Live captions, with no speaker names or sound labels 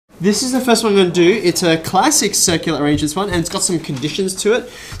this is the first one I'm going to do. It's a classic circular arrangements one, and it's got some conditions to it.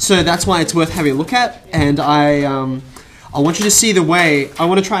 So that's why it's worth having a look at. And I want you to see the way, I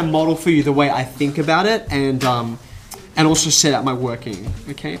want to try and model for you the way I think about it, and also set out my working,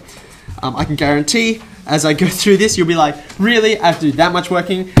 okay? I can guarantee as I go through this, you'll be like, really? I have to do that much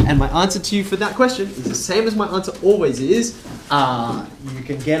working? And my answer to you for that question is the same as my answer always is. You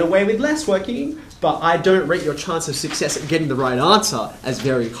can get away with less working, but I don't rate your chance of success at getting the right answer as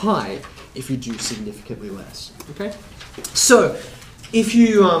very high if you do significantly less, okay? So, if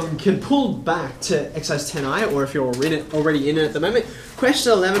you can pull back to exercise 10i, or if you're already in it at the moment,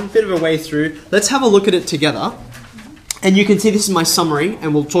 question 11, bit of a way through. Let's have a look at it together. And you can see this is my summary,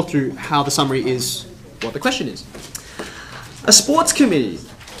 and we'll talk through how the summary is what the question is. A sports committee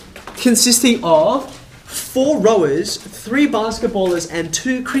consisting of 4 rowers, 3 basketballers, and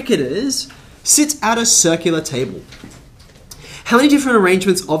 2 cricketers sits at a circular table. How many different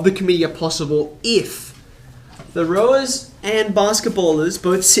arrangements of the committee are possible if the rowers and basketballers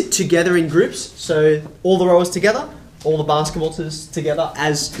both sit together in groups, so all the rowers together, all the basketballers together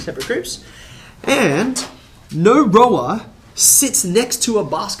as separate groups, and no rower sits next to a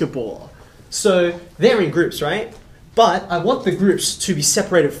basketballer. So they're in groups, right? But I want the groups to be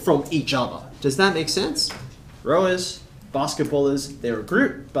separated from each other. Does that make sense? Rowers, basketballers, they're a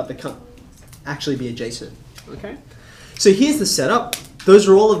group, but they can't actually be adjacent, okay? So here's the setup. Those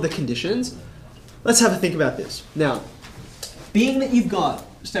are all of the conditions. Let's have a think about this. Now, being that you've got,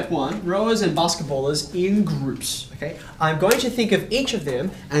 step 1, rowers and basketballers in groups, okay? I'm going to think of each of them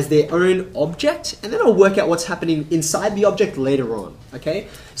as their own object, and then I'll work out what's happening inside the object later on, okay?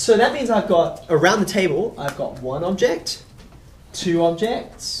 So that means I've got, around the table, I've got 1 object, 2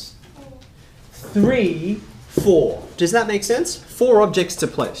 objects, 3, 4. Does that make sense? 4 objects to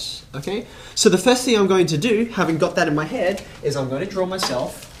place, okay? So the first thing I'm going to do, having got that in my head, is I'm going to draw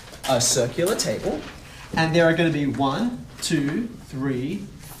myself a circular table, and there are going to be 1, 2, 3,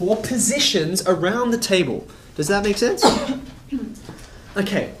 4 positions around the table. Does that make sense?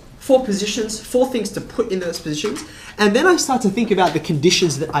 Okay, 4 positions, 4 things to put in those positions, and then I start to think about the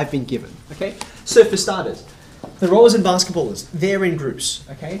conditions that I've been given, okay? So for starters, the rowers and basketballers, they're in groups,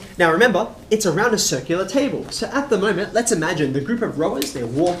 okay? Now remember, it's around a circular table. So at the moment, let's imagine the group of rowers, they're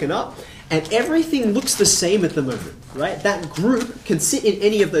walking up, and everything looks the same at the moment, right? That group can sit in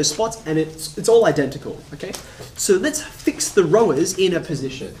any of those spots, and it's all identical, okay? So let's fix the rowers in a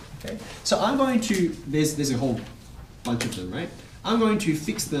position, okay? So I'm going to, there's a whole bunch of them, right? I'm going to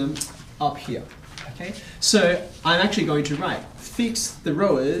fix them up here, okay? So I'm actually going to write, fix the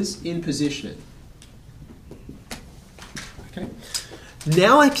rowers in position. Okay.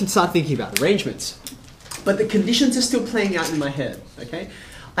 Now I can start thinking about arrangements, but the conditions are still playing out in my head, okay?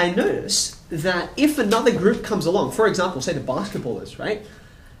 I notice that if another group comes along, for example, say the basketballers, right?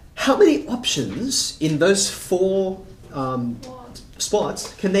 How many options in those 4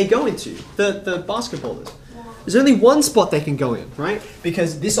 spots can they go into, the basketballers? There's only 1 spot they can go in, right?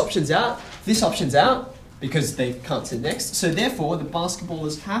 Because this option's out, because they can't sit next, so therefore the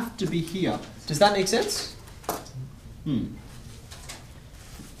basketballers have to be here. Does that make sense?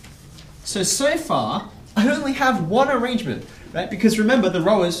 So far, I only have 1 arrangement, right? Because remember, the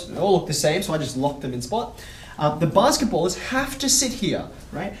rowers all look the same, so I just lock them in spot. The basketballers have to sit here,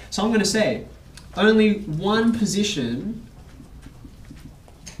 right? So I'm going to say, only 1 position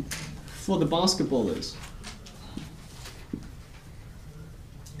for the basketballers.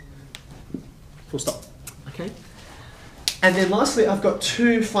 Full stop, okay? And then lastly, I've got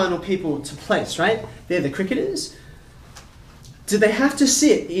 2 final people to place, right? They're the cricketers. Do they have to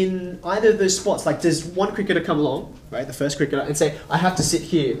sit in either of those spots? Like, does one cricketer come along, right, the first cricketer, and say, I have to sit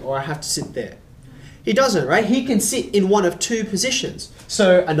here, or I have to sit there? He doesn't, right? He can sit in one of 2 positions.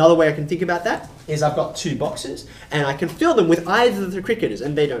 So another way I can think about that is I've got 2 boxes, and I can fill them with either of the cricketers,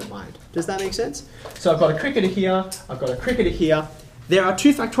 and they don't mind. Does that make sense? So I've got a cricketer here, I've got a cricketer here. There are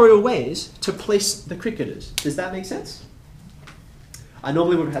 2 factorial ways to place the cricketers. Does that make sense? I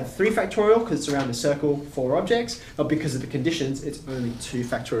normally would have had 3 factorial because it's around a circle, 4 objects, but because of the conditions, it's only 2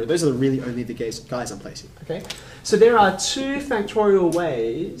 factorial. Those are really only the guys I'm placing, okay? So there are 2 factorial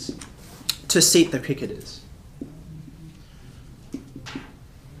ways to seat the cricketers.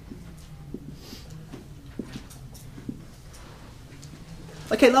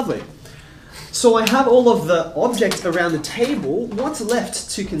 Okay, lovely. So I have all of the objects around the table. What's left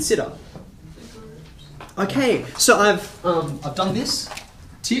to consider? Okay, so I've done this,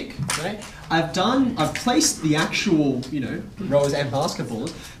 tick, right? I've placed the actual, rowers and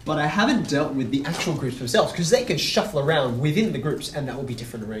basketballers, but I haven't dealt with the actual groups themselves because they can shuffle around within the groups and that will be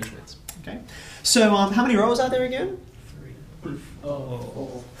different arrangements, okay? So how many rowers are there again? 3.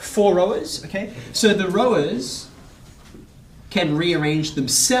 Oh. 4 rowers, okay? So the rowers can rearrange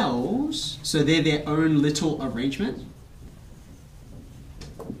themselves, so they're their own little arrangement.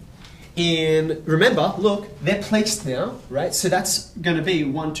 And remember, look, they're placed now, right? So that's going to be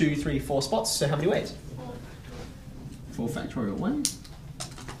 1, 2, 3, 4 spots. So how many ways? 4 factorial ways.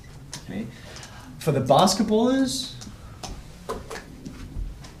 Okay. For the basketballers,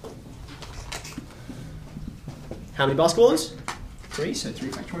 how many basketballers? 3, so 3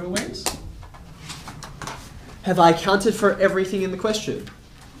 factorial ways. Have I accounted for everything in the question?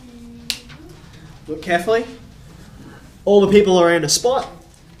 Look carefully. All the people are in a spot.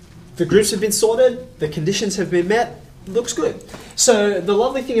 The groups have been sorted. The conditions have been met. Looks good. So the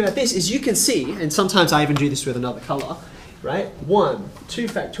lovely thing about this is you can see, and sometimes I even do this with another color, right? 1, 2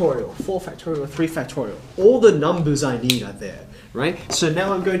 factorial, 4 factorial, 3 factorial. All the numbers I need are there, right? So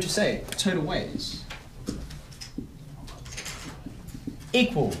now I'm going to say total ways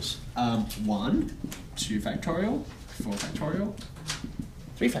equals 1, 2 factorial, 4 factorial,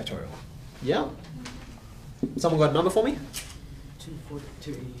 3 factorial. Yeah? Someone got a number for me?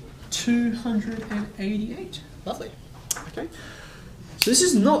 288. Lovely. Okay. So this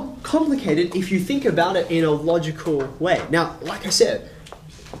is not complicated if you think about it in a logical way. Now, like I said,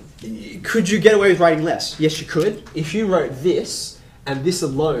 could you get away with writing less? Yes, you could. If you wrote this and this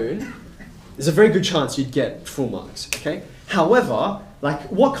alone, there's a very good chance you'd get full marks. Okay. However, like,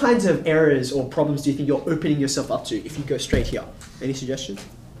 what kinds of errors or problems do you think you're opening yourself up to if you go straight here? Any suggestions?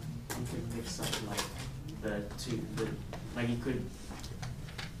 You could mix up like like you could.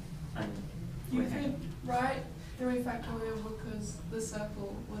 You could write 3 factorial because the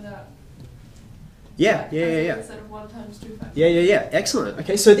circle without. Yeah. Instead of 1 times 2 factorial. Yeah. Excellent.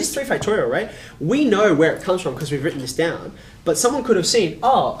 Okay, so this 3 factorial, right? We know where it comes from because we've written this down. But someone could have seen,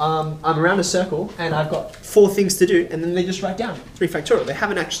 I'm around a circle and I've got 4 things to do, and then they just write down 3 factorial. They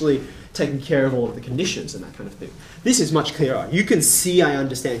haven't actually taken care of all of the conditions and that kind of thing. This is much clearer. You can see I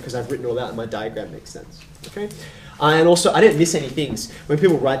understand because I've written all that and my diagram makes sense. Okay. And also, I didn't miss any things. When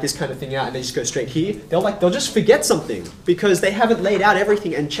people write this kind of thing out and they just go straight here, they'll just forget something because they haven't laid out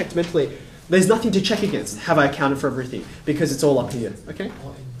everything and checked mentally. There's nothing to check against. Have I accounted for everything? Because it's all up here. Okay.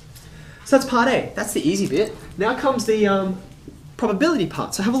 So that's part A. That's the easy bit. Now comes the probability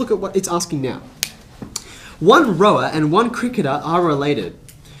part. So have a look at what it's asking now. 1 rower and 1 cricketer are related.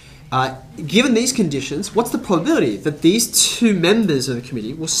 Given these conditions, what's the probability that these 2 members of the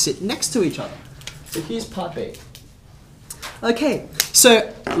committee will sit next to each other? So here's part B. Okay,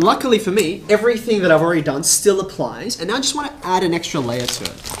 so luckily for me, everything that I've already done still applies, and now I just want to add an extra layer to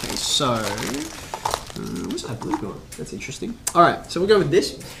it. Okay, so, where's that blue going? That's interesting. All right, so we'll go with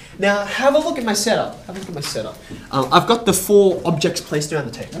this. Now, have a look at my setup. I've got the 4 objects placed around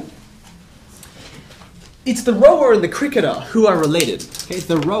the table. It's the rower and the cricketer who are related. Okay,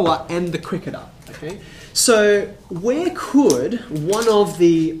 the rower and the cricketer. Okay, so where could one of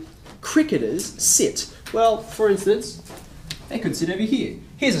the cricketers sit? Well, for instance, they could sit over here.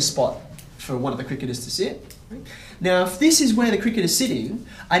 Here's a spot for one of the cricketers to sit. Now, if this is where the cricket is sitting,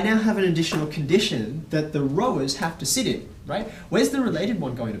 I now have an additional condition that the rowers have to sit in, right? Where's the related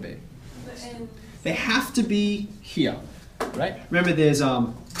one going to be? The end. They have to be here, right? Remember, there's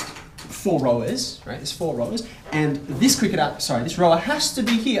 4 rowers, right? There's 4 rowers, and this this rower has to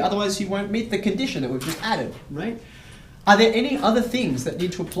be here, otherwise he won't meet the condition that we've just added, right? Are there any other things that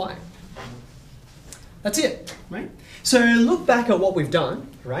need to apply? That's it, right? So look back at what we've done,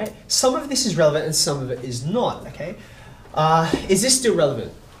 right? Some of this is relevant and some of it is not, okay? Is this still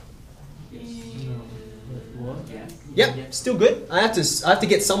relevant? Yep, still good. I have to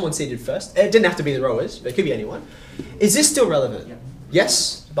get someone seated first. It didn't have to be the rowers, but it could be anyone. Is this still relevant? Yep.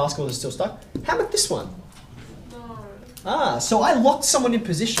 Yes, the basketball is still stuck. How about this one? No. So I locked someone in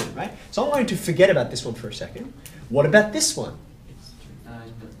position, right? So I'm going to forget about this one for a second. What about this one?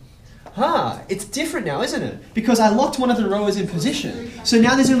 It's different now, isn't it? Because I locked one of the rowers in position. So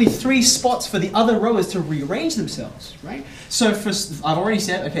now there's only 3 spots for the other rowers to rearrange themselves, right? So I've already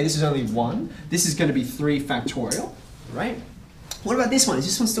said, okay, this is only 1. This is going to be 3 factorial, right? What about this one? Is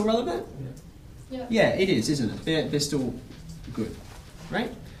this one still relevant? Yeah. Yeah, it is, isn't it? They're still good,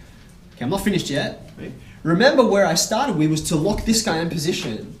 right? Okay, I'm not finished yet. Right? Remember where I started with was to lock this guy in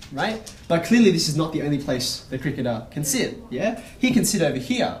position, right? But clearly this is not the only place the cricketer can sit, yeah? He can sit over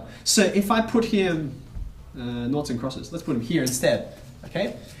here. So if I put him, noughts and crosses, let's put him here instead,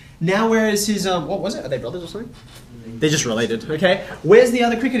 okay? Now where is his, what was it? Are they brothers or something? They're just related, okay? Where's the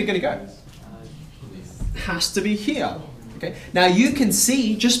other cricketer going to go? Has to be here. Okay. Now you can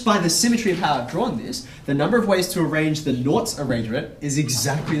see, just by the symmetry of how I've drawn this, the number of ways to arrange the noughts arrangement is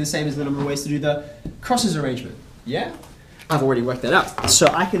exactly the same as the number of ways to do the crosses arrangement. Yeah? I've already worked that out. So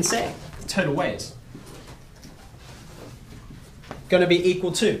I can say total weight going to be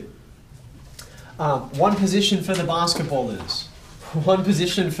equal to one position for the basketballers, one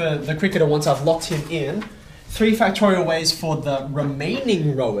position for the cricketer once I've locked him in, 3 factorial ways for the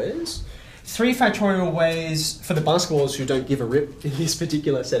remaining rowers, 3 factorial ways for the basketballers who don't give a rip in this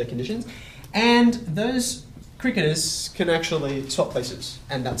particular set of conditions, and those cricketers can actually swap places,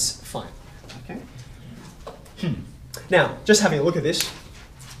 and that's fine. Okay. Now, just having a look at this,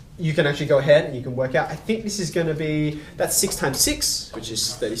 you can actually go ahead and you can work out. I think this is going to be, that's 6 times 6, which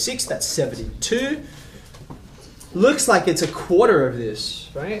is 36. That's 72. Looks like it's a quarter of this,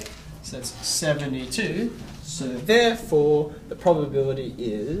 right? So that's 72. So therefore, the probability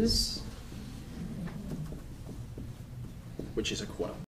is, which is a quarter.